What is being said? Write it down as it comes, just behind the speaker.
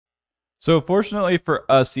So fortunately for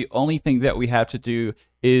us, the only thing that we have to do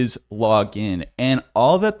is log in. And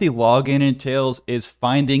all that the login entails is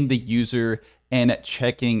finding the user and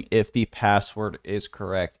checking if the password is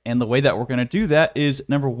correct. And the way that we're going to do that is,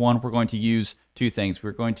 number one, we're going to use two things.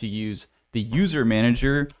 We're going to use the user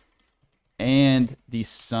manager and the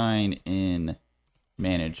sign in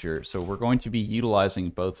manager. So we're going to be utilizing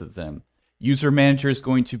both of them. User manager is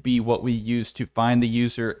going to be what we use to find the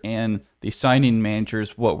user, and the sign-in manager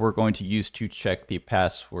is what we're going to use to check the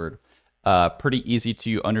password. Pretty easy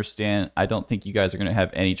to understand. I don't think you guys are going to have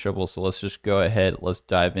any trouble. So let's just go ahead. Let's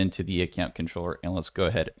dive into the account controller and let's go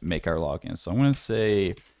ahead and make our login. So I'm going to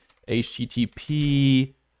say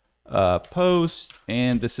HTTP post,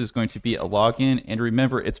 and this is going to be a login. And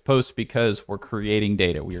remember, it's post because we're creating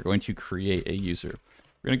data. We are going to create a user.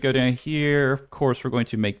 We're going to go down here. Of course, we're going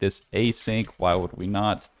to make this async. Why would we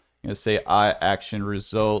not? I'm going to say I action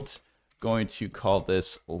result. Going to call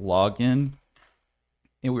this login.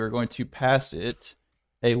 And we are going to pass it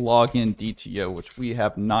a login DTO, which we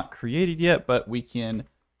have not created yet, but we can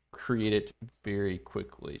create it very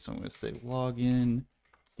quickly. So I'm going to say login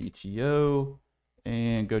DTO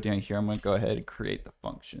and go down here. I'm going to go ahead and create the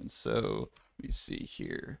function. So let me see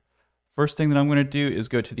here. First thing that I'm going to do is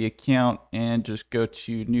go to the account and just go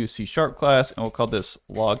to new C# class, and we'll call this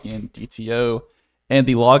login DTO. And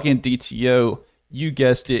the login DTO, you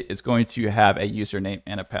guessed it, is going to have a username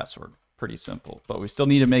and a password. Pretty simple, but we still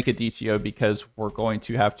need to make a DTO because we're going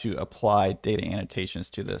to have to apply data annotations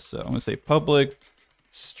to this. So I'm going to say public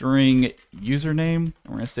string username, and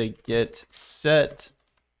we're going to say get set.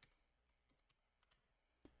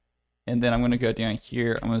 And then I'm going to go down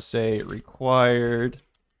here. I'm going to say required.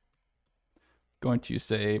 Going to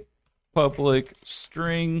say public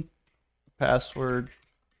string password,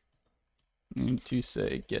 and to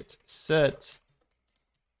say get set.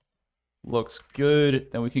 Looks good.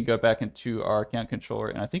 Then we can go back into our account controller,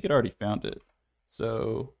 and I think it already found it.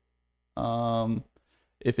 So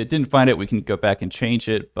if it didn't find it, we can go back and change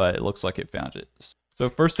it, but it looks like it found it. So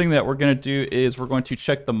first thing that we're going to do is we're going to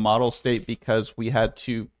check the model state because we had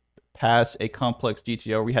to pass a complex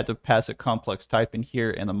DTO. We had to pass a complex type in here,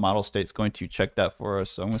 and the model state is going to check that for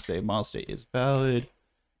us. So I'm going to say model state is valid,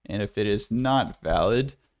 and if it is not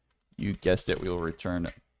valid, you guessed it, we will return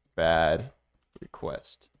bad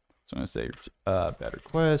request. So I'm going to say bad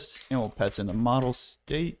request, and we'll pass in the model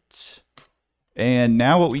state. And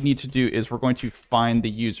now what we need to do is we're going to find the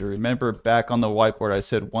user. Remember back on the whiteboard, I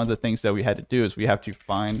said one of the things that we had to do is we have to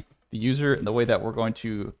find the user, and the way that we're going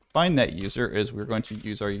to find that user is we're going to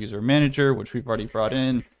use our user manager, which we've already brought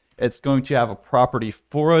in. It's going to have a property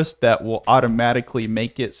for us that will automatically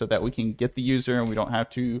make it so that we can get the user and we don't have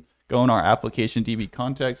to go in our application DB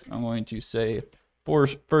context. I'm going to say for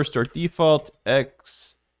first or default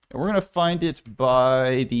X, and we're going to find it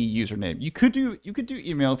by the username. You could do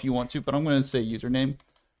email if you want to, but I'm going to say username.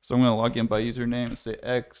 So I'm going to log in by username and say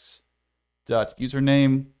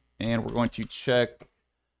x.username, and we're going to check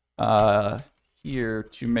here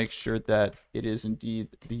to make sure that it is indeed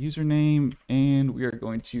the username, and we are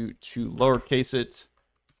going to lowercase it.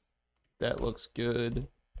 That looks good.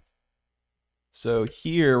 So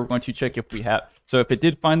here we're going to check if we have, so if it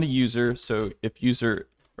did find the user, so if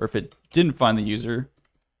it didn't find the user,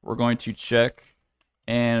 we're going to check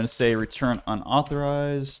and say return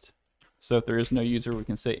unauthorized. So if there is no user, we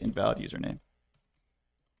can say invalid username.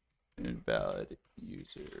 Invalid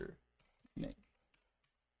username.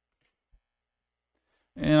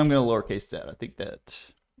 And I'm going to lowercase that. I think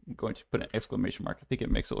that I'm going to put an exclamation mark. I think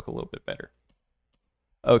it makes it look a little bit better.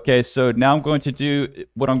 Okay, so now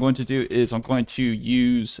what I'm going to do is I'm going to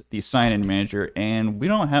use the sign-in manager, and we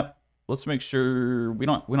don't have, let's make sure we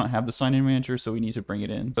don't have the sign-in manager, so we need to bring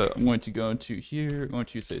it in. So I'm going to go into here, I'm going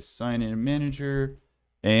to say sign-in manager,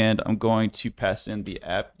 and I'm going to pass in the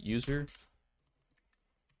app user.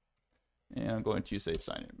 And I'm going to say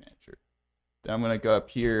sign-in manager. Then I'm going to go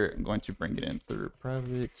up here. I'm going to bring it in through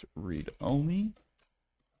private read only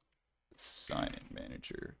sign in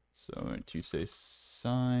manager. So I'm going to say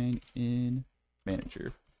sign in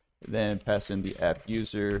manager, then pass in the app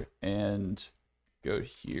user and go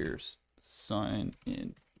here, sign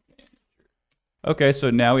in manager. Okay,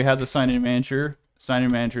 so now we have the sign in manager. Sign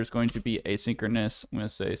in manager is going to be asynchronous. I'm going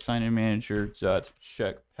to say sign in manager dot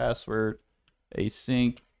check password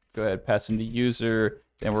async. Go ahead, pass in the user.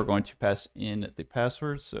 Then we're going to pass in the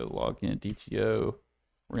password. So login DTO.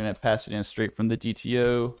 We're going to pass it in straight from the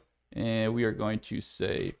DTO. And we are going to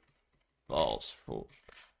say false for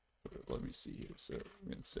let me see here. So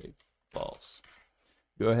we're going to say false.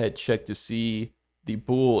 Go ahead, check to see the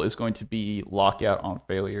bool is going to be lockout on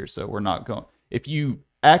failure. So we're not going, if you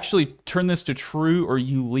actually turn this to true or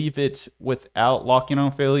you leave it without locking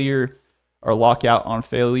on failure or lockout on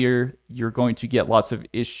failure, you're going to get lots of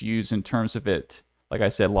issues in terms of it, like I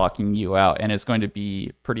said, locking you out, and it's going to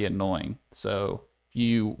be pretty annoying. So if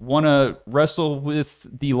you want to wrestle with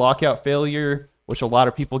the lockout failure, which a lot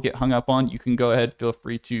of people get hung up on, you can go ahead, feel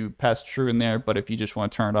free to pass true in there. But if you just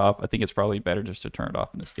want to turn it off, I think it's probably better just to turn it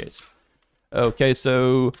off in this case. Okay,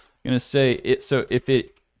 so I'm going to say it. So if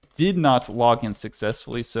it did not log in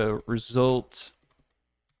successfully, so result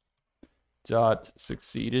dot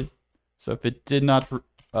succeeded. So if it did not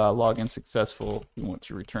log in successful, we want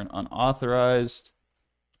to return unauthorized,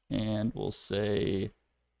 and we'll say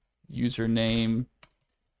username.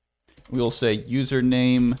 We'll say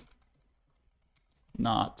username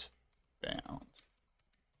not found,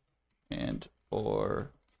 and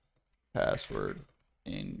or password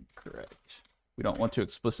incorrect. We don't want to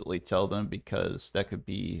explicitly tell them because that could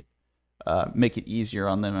be make it easier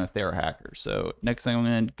on them if they're hackers. So next thing I'm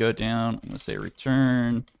going to go down, I'm going to say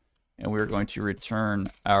return, and we're going to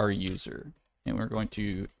return our user. And we're going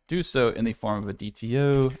to do so in the form of a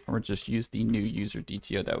DTO, and we'll just use the new user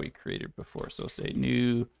DTO that we created before. So say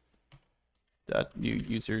new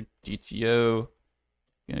user DTO.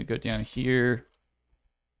 I'm going to go down here.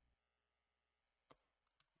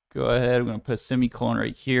 Go ahead, I'm going to put a semicolon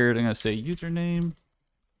right here. I'm going to say username.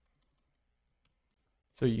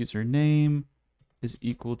 So username is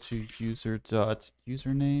equal to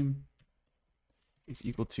user.username is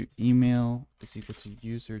equal to email is equal to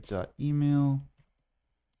user.email.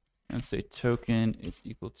 And say token is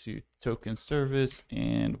equal to token service,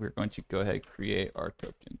 and we're going to go ahead and create our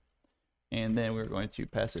token. And then we're going to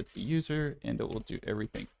pass it to user, and it will do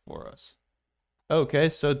everything for us. Okay,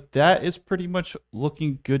 so that is pretty much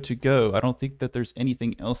looking good to go. I don't think that there's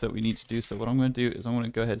anything else that we need to do. So what I'm going to do is I'm going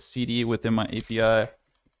to go ahead cd within my API. I'm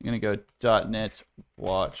going to go .NET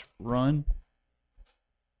watch run.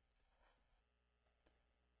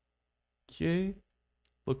 Okay,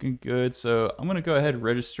 looking good. So I'm going to go ahead and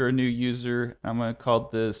register a new user. I'm going to call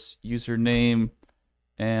this username,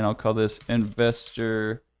 and I'll call this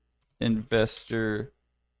investor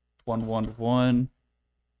 111.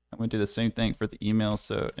 I'm going to do the same thing for the email.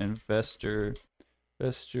 So investor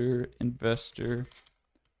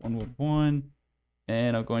 111,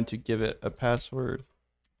 and I'm going to give it a password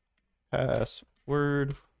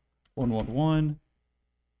 111.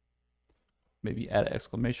 Maybe add an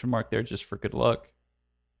exclamation mark there just for good luck.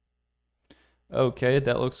 Okay,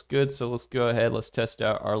 that looks good. So let's go ahead. Let's test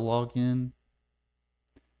out our login.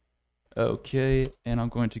 Okay, and I'm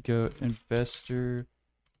going to go investor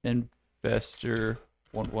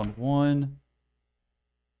 111.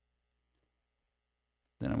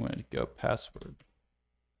 Then I'm going to go password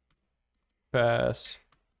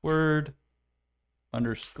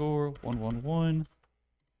underscore 111.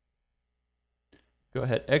 Go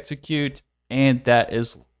ahead, execute, and that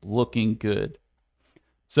is looking good.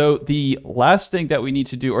 So the last thing that we need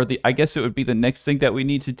to do, or I guess it would be the next thing that we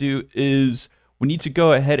need to do, is we need to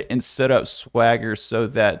go ahead and set up Swagger so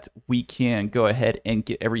that we can go ahead and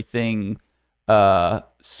get everything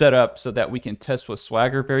set up so that we can test with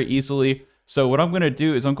Swagger very easily. So what I'm going to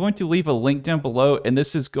do is I'm going to leave a link down below, and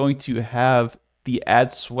this is going to have the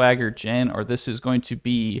add Swagger gen, or this is going to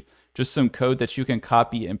be just some code that you can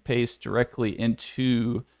copy and paste directly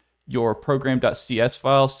into your program.cs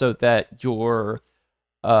file so that your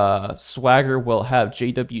Swagger will have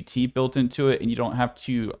JWT built into it, and you don't have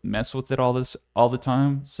to mess with it all the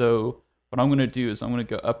time. So what I'm going to do is I'm going to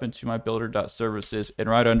go up into my builder.services, and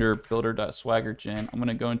right under builder.swaggergen, I'm going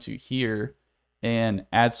to go into here and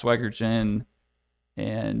add swaggergen,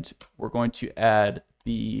 and we're going to add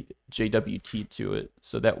the JWT to it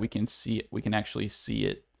so that we can see it. We can actually see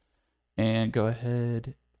it. And go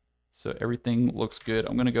ahead. So everything looks good.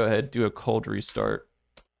 I'm going to go ahead and do a cold restart.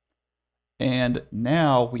 And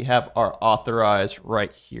now we have our authorized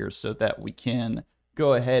right here so that we can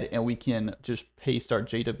go ahead and we can just paste our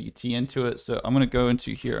JWT into it. So I'm going to go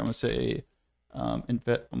into here. I'm going to say, I'm going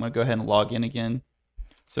to go ahead and log in again.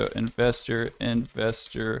 So investor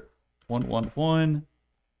 111,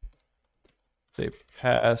 say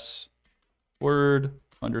password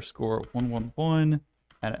underscore 111,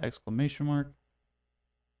 add an exclamation mark.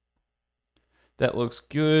 That looks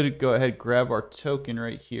good. Go ahead, grab our token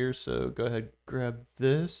right here. So go ahead, grab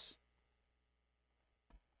this.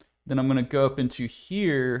 Then I'm going to go up into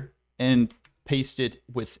here and paste it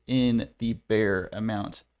within the bear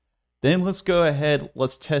amount. Then let's go ahead,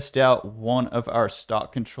 let's test out one of our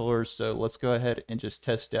stock controllers. So let's go ahead and just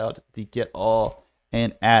test out the get all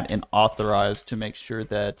and add an authorize to make sure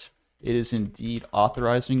that it is indeed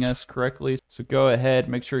authorizing us correctly. So go ahead,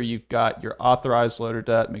 make sure you've got your authorized loaded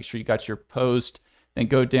up, make sure you got your post, then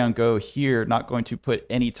go down, go here. Not going to put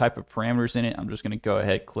any type of parameters in it. I'm just going to go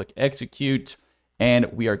ahead, click execute, and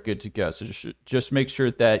we are good to go. So just make sure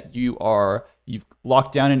that you've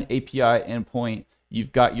locked down an API endpoint.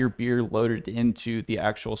 You've got your beer loaded into the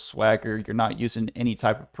actual Swagger. You're not using any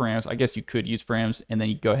type of params. I guess you could use params, and then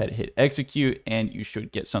you go ahead and hit execute, and you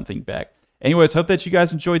should get something back. Anyways, hope that you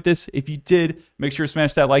guys enjoyed this. If you did, make sure to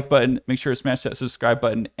smash that like button. Make sure to smash that subscribe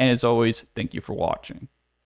button. And as always, thank you for watching.